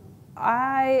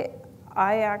 I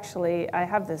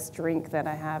have this drink that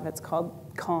I have. It's called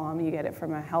Calm. You get it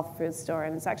from a health food store,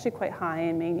 and it's actually quite high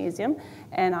in magnesium.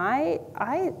 And I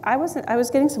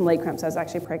was getting some leg cramps. I was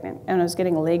actually pregnant, and I was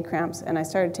getting leg cramps, and I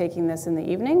started taking this in the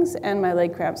evenings, and my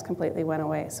leg cramps completely went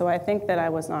away. So I think that I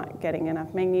was not getting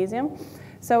enough magnesium.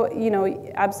 So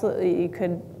absolutely you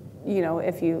could.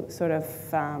 If you sort of,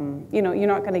 you're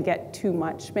not going to get too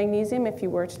much magnesium if you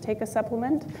were to take a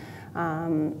supplement.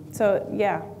 So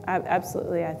yeah,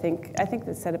 absolutely. I think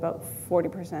they said about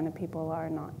 40% of people are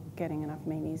not getting enough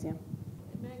magnesium.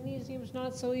 Magnesium's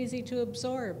not so easy to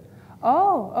absorb.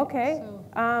 Oh, okay.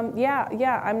 So.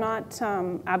 Yeah. I'm not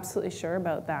absolutely sure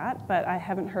about that, but I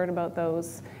haven't heard about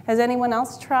those. Has anyone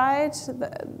else tried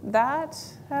that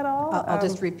at all? I'll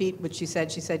just repeat what she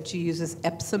said. She said she uses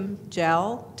Epsom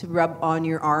gel to rub on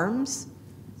your arms,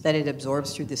 that it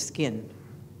absorbs through the skin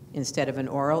instead of an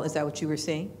oral. Is that what you were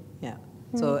saying? Yeah.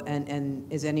 So,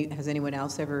 and has anyone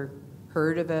else ever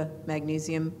heard of a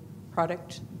magnesium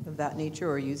product of that nature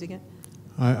or using it?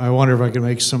 I wonder if I can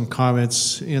make some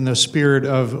comments in the spirit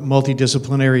of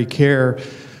multidisciplinary care.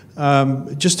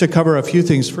 Just to cover a few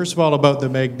things. First of all, about the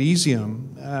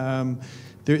magnesium.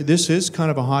 This is kind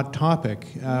of a hot topic.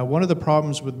 One of the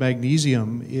problems with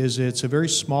magnesium is it's a very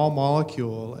small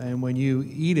molecule, and when you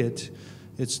eat it,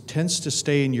 it tends to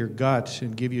stay in your gut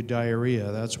and give you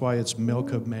diarrhea. That's why it's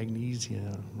milk of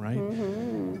magnesia, right?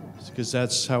 Because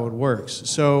that's how it works.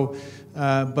 So,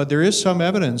 but there is some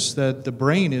evidence that the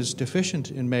brain is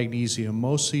deficient in magnesium,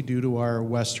 mostly due to our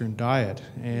Western diet.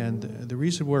 And the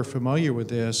reason we're familiar with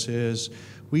this is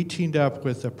we teamed up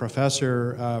with a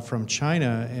professor from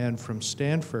China and from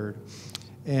Stanford,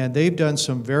 and they've done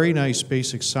some very nice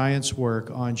basic science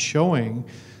work on showing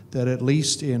that at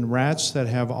least in rats that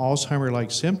have Alzheimer-like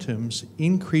symptoms,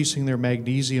 increasing their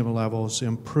magnesium levels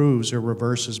improves or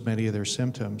reverses many of their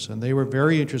symptoms. And they were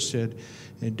very interested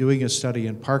in doing a study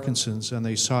in Parkinson's, and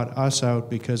they sought us out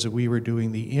because we were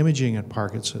doing the imaging at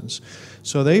Parkinson's.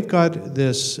 So they've got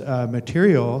this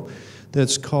material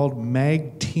that's called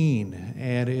Magtene,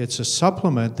 and it's a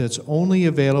supplement that's only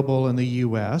available in the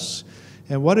US.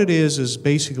 And what it is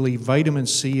basically vitamin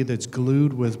C that's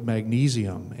glued with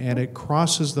magnesium, and it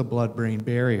crosses the blood-brain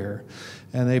barrier.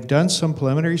 And they've done some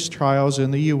preliminary trials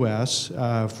in the US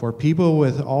for people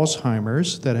with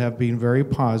Alzheimer's that have been very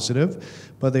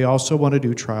positive, but they also want to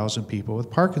do trials in people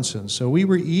with Parkinson's. So we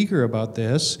were eager about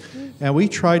this, and we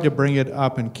tried to bring it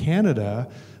up in Canada,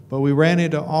 but we ran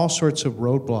into all sorts of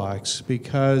roadblocks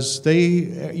because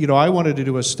I wanted to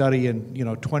do a study in,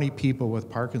 20 people with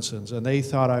Parkinson's, and they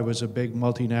thought I was a big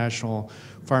multinational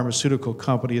pharmaceutical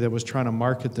company that was trying to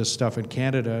market this stuff in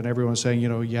Canada, and everyone's saying,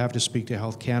 you have to speak to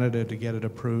Health Canada to get it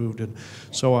approved and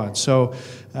so on. So,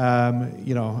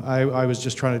 I was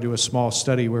just trying to do a small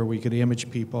study where we could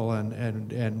image people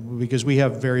and because we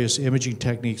have various imaging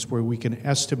techniques where we can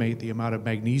estimate the amount of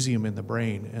magnesium in the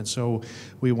brain. And so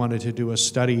we wanted to do a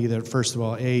study that, first of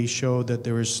all, A, showed that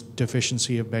there was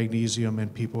deficiency of magnesium in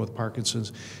people with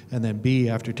Parkinson's, and then B,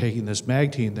 after taking this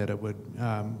Magtene, that it would,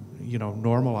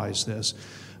 normalize this.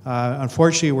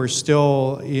 Unfortunately, we're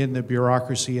still in the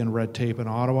bureaucracy and red tape in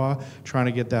Ottawa trying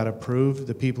to get that approved.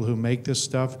 The people who make this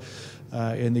stuff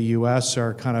in the U.S.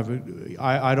 are kind of,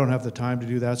 I don't have the time to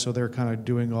do that, so they're kind of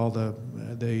doing all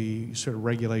the sort of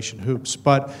regulation hoops.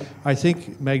 But I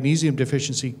think magnesium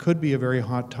deficiency could be a very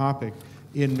hot topic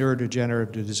in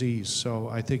neurodegenerative disease. So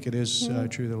I think it is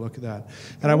true to look at that.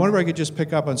 And I wonder if I could just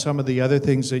pick up on some of the other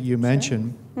things that you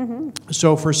mentioned.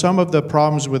 So for some of the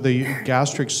problems with the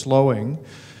gastric slowing,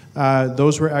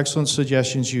 those were excellent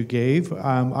suggestions you gave.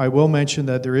 I will mention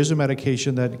that there is a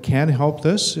medication that can help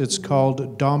this. It's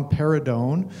called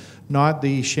domperidone, not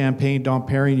the Champagne Dom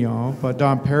Perignon, but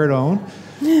domperidone.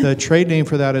 The trade name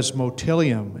for that is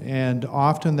Motilium, and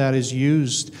often that is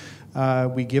used.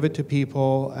 We give it to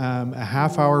people a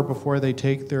half hour before they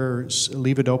take their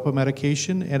levodopa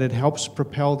medication, and it helps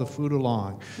propel the food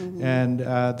along, and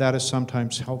that is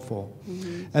sometimes helpful.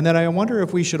 And then I wonder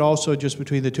if we should also, just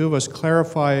between the two of us,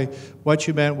 clarify what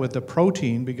you meant with the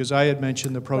protein, because I had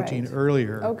mentioned the protein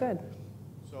earlier. Oh, good.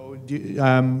 So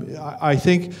I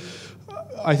think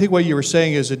what you were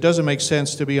saying is it doesn't make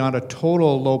sense to be on a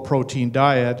total low-protein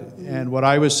diet, and what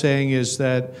I was saying is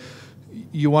that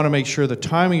you want to make sure the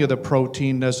timing of the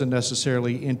protein doesn't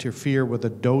necessarily interfere with the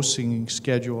dosing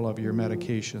schedule of your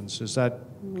medications. Is that,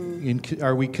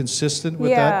 are we consistent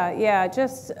with that? Yeah,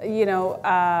 just,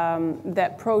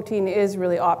 that protein is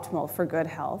really optimal for good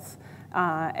health,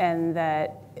 and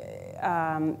that,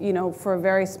 for a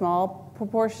very small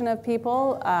proportion of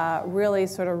people, really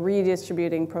sort of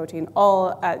redistributing protein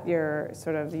all at your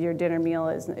dinner meal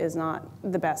is not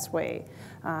the best way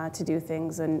to do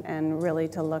things, and really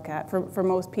to look at, for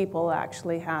most people,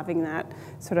 actually having that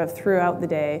sort of throughout the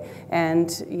day,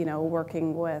 and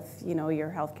working with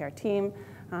your healthcare team,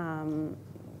 to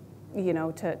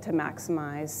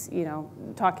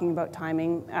maximize, talking about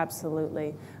timing,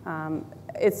 absolutely.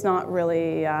 It's not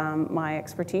really my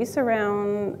expertise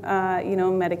around,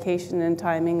 medication and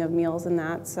timing of meals and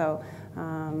that, so,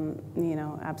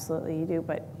 absolutely you do,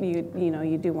 but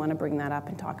you do want to bring that up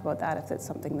and talk about that if it's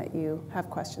something that you have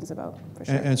questions about, for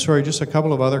sure. And sorry, just a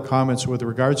couple of other comments with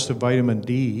regards to vitamin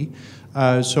D.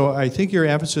 So I think your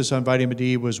emphasis on vitamin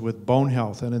D was with bone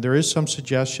health, and there is some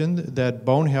suggestion that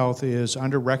bone health is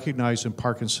under-recognized in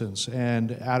Parkinson's,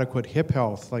 and adequate hip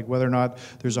health, like whether or not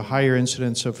there's a higher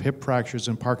incidence of hip fractures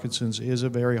in Parkinson's, is a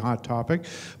very hot topic.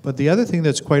 But the other thing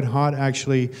that's quite hot,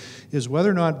 actually, is whether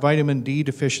or not vitamin D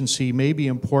deficiency may be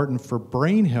important for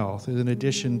brain health in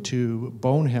addition to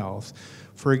bone health.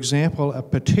 For example,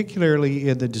 particularly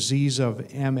in the disease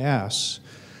of MS,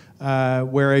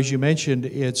 where, as you mentioned,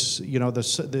 it's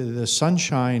the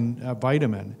sunshine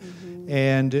vitamin,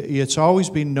 and it's always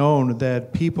been known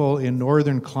that people in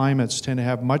northern climates tend to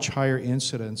have much higher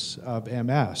incidence of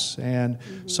MS, and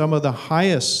some of the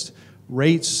highest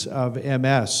rates of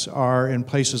MS are in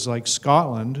places like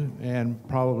Scotland and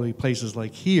probably places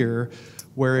like here,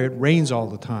 where it rains all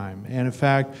the time. And in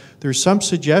fact, there's some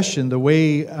suggestion the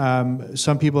way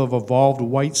some people have evolved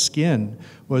white skin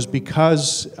was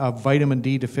because of vitamin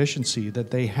D deficiency,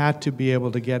 that they had to be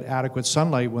able to get adequate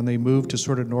sunlight when they moved to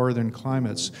sort of northern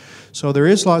climates. So there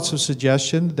is lots of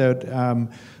suggestion that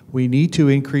we need to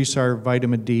increase our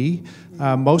vitamin D.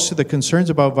 Most of the concerns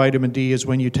about vitamin D is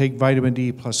when you take vitamin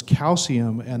D plus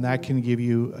calcium, and that can give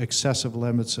you excessive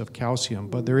limits of calcium.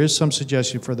 But there is some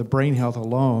suggestion for the brain health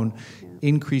alone,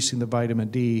 increasing the vitamin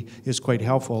D is quite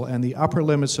helpful, and the upper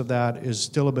limits of that is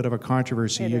still a bit of a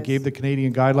controversy. You gave the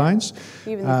Canadian guidelines,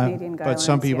 even the Canadian guidelines, but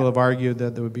some people have argued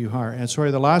that there would be higher. And sorry,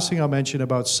 the last thing I'll mention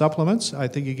about supplements, I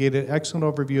think you gave an excellent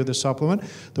overview of the supplement.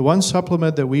 The one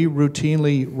supplement that we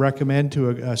routinely recommend to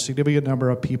a significant number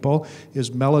of people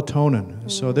is melatonin.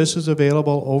 So this is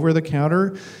available over the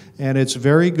counter, and it's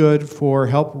very good for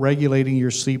help regulating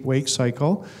your sleep-wake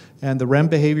cycle. And the REM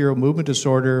behavioral movement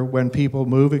disorder, when people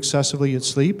move excessively at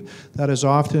sleep, that is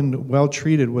often well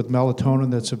treated with melatonin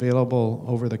that's available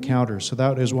over the counter. So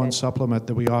that is one supplement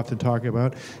that we often talk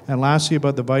about. And lastly,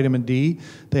 about the vitamin D,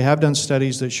 they have done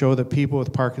studies that show that people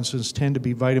with Parkinson's tend to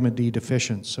be vitamin D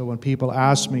deficient. So when people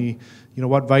ask me,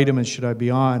 what vitamins should I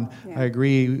be on? I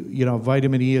agree,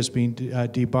 vitamin E has been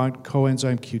debunked,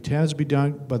 coenzyme Q10 has been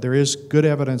debunked, but there is good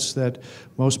evidence that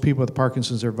most people with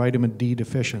Parkinson's are vitamin D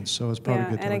deficient, so it's probably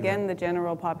good to and look again, at. the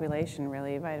general population,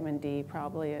 really, vitamin D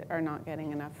probably are not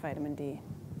getting enough vitamin D.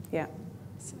 Yeah.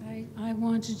 So I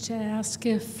wanted to ask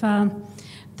if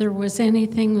there was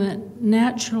anything that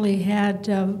naturally had,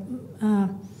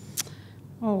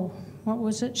 what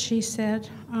was it she said?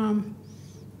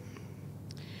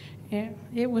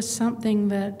 It was something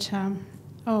that,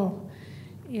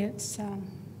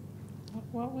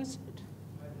 what was it?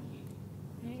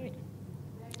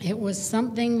 It was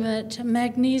something that,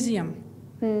 magnesium.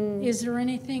 Is there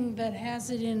anything that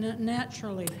has it in it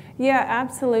naturally? Yeah,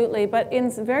 absolutely, but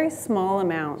in very small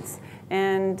amounts.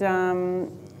 And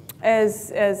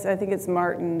as I think it's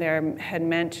Martin there had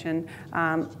mentioned,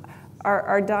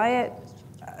 our diet,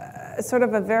 sort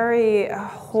of a very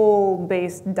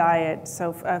whole-based diet,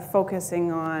 so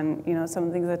focusing on, some of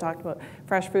the things I talked about,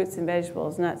 fresh fruits and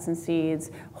vegetables, nuts and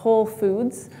seeds, whole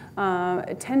foods,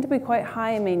 tend to be quite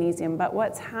high in magnesium. But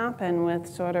what's happened with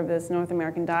sort of this North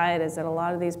American diet is that a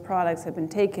lot of these products have been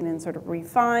taken and sort of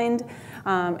refined,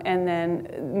 and then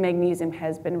magnesium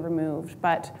has been removed.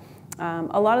 But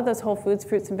a lot of those whole foods,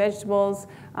 fruits and vegetables,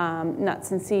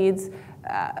 nuts and seeds,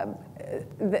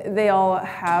 they all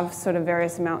have sort of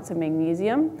various amounts of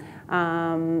magnesium.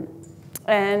 And,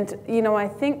 I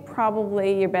think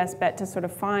probably your best bet to sort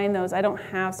of find those, I don't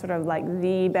have sort of like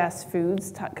the best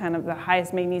foods, kind of the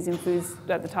highest magnesium foods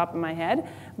at the top of my head,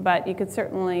 but you could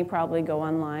certainly probably go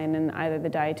online and either the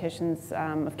Dietitians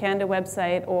of Canada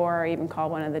website or even call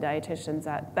one of the dietitians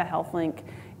at the HealthLink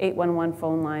 811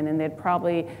 phone line, and they'd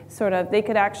probably they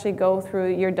could actually go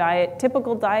through your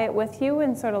typical diet with you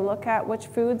and sort of look at which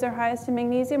foods are highest in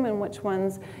magnesium and which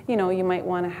ones, you might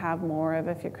want to have more of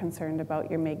if you're concerned about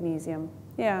your magnesium.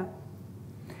 Yeah.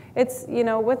 It's,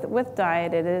 with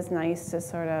diet, it is nice to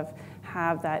sort of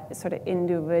have that sort of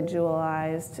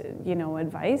individualized,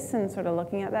 advice and sort of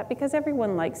looking at that, because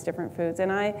everyone likes different foods.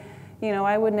 And I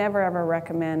would never ever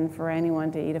recommend for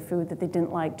anyone to eat a food that they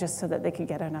didn't like just so that they could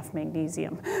get enough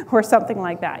magnesium or something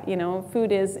like that.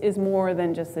 Food is more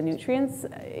than just the nutrients.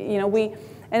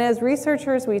 And as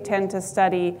researchers, we tend to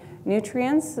study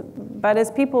nutrients, but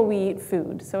as people, we eat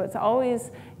food. So it's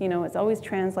always,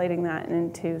 translating that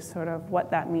into sort of what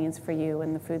that means for you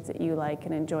and the foods that you like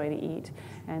and enjoy to eat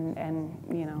and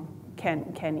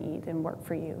can eat and work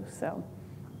for you. So.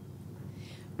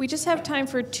 We just have time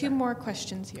for 2 more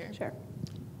questions here. Sure.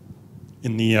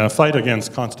 In the fight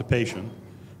against constipation,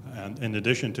 and in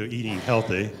addition to eating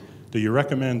healthy, do you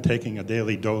recommend taking a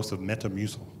daily dose of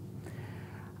Metamucil?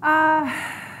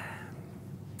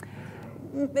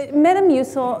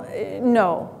 Metamucil,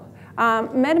 no.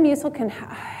 Metamucil can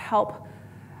help,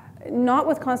 not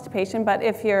with constipation, but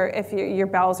if your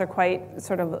bowels are quite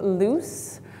sort of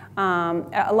loose.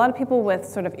 A lot of people with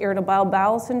sort of irritable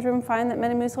bowel syndrome find that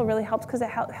Metamucil really helps because it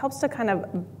helps to kind of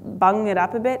bung it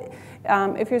up a bit.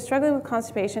 If you're struggling with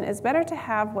constipation, it's better to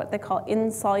have what they call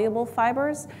insoluble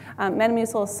fibers.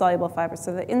 Metamucil is soluble fiber,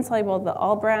 so the insoluble, the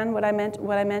All-Bran, what I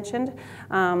mentioned,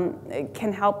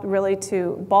 can help really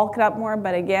to bulk it up more.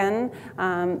 But again,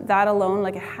 that alone,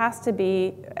 it has to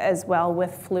be as well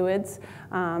with fluids,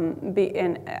 be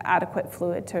an adequate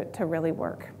fluid to really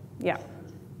work. Yeah.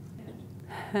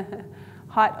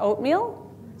 Hot oatmeal?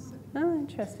 Oh,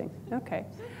 interesting. Okay.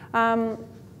 I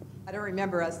don't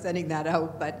remember us sending that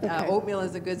out, but okay. Oatmeal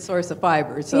is a good source of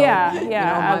fiber. So, my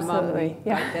absolutely.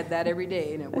 Mom, I get that every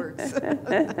day, and it works.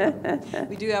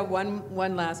 We do have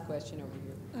one last question over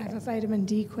here. I have a vitamin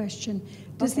D question.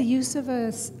 Does the use of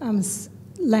a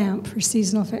lamp for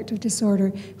seasonal affective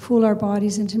disorder fool our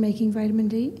bodies into making vitamin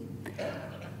D?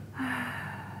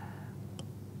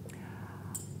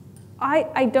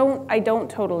 I don't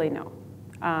totally know,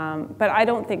 but I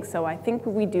don't think so. I think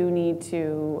we do need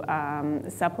to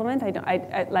supplement.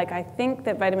 I think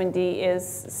that vitamin D is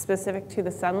specific to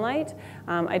the sunlight.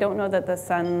 I don't know that the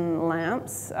sun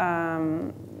lamps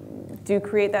do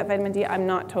create that vitamin D. I'm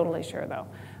not totally sure though,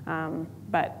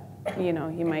 but you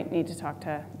might need to talk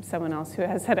to someone else who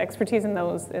has had expertise in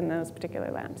those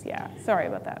particular lamps. Yeah, sorry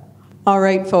about that. All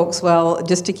right, folks. Well,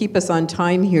 just to keep us on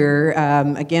time here,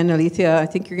 again, Alethea, I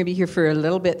think you're going to be here for a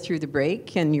little bit through the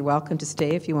break, and you're welcome to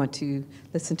stay if you want to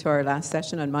listen to our last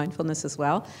session on mindfulness as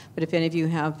well. But if any of you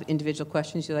have individual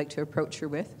questions you'd like to approach her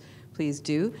with, please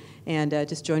do. And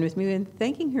just join with me in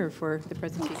thanking her for the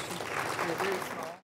presentation.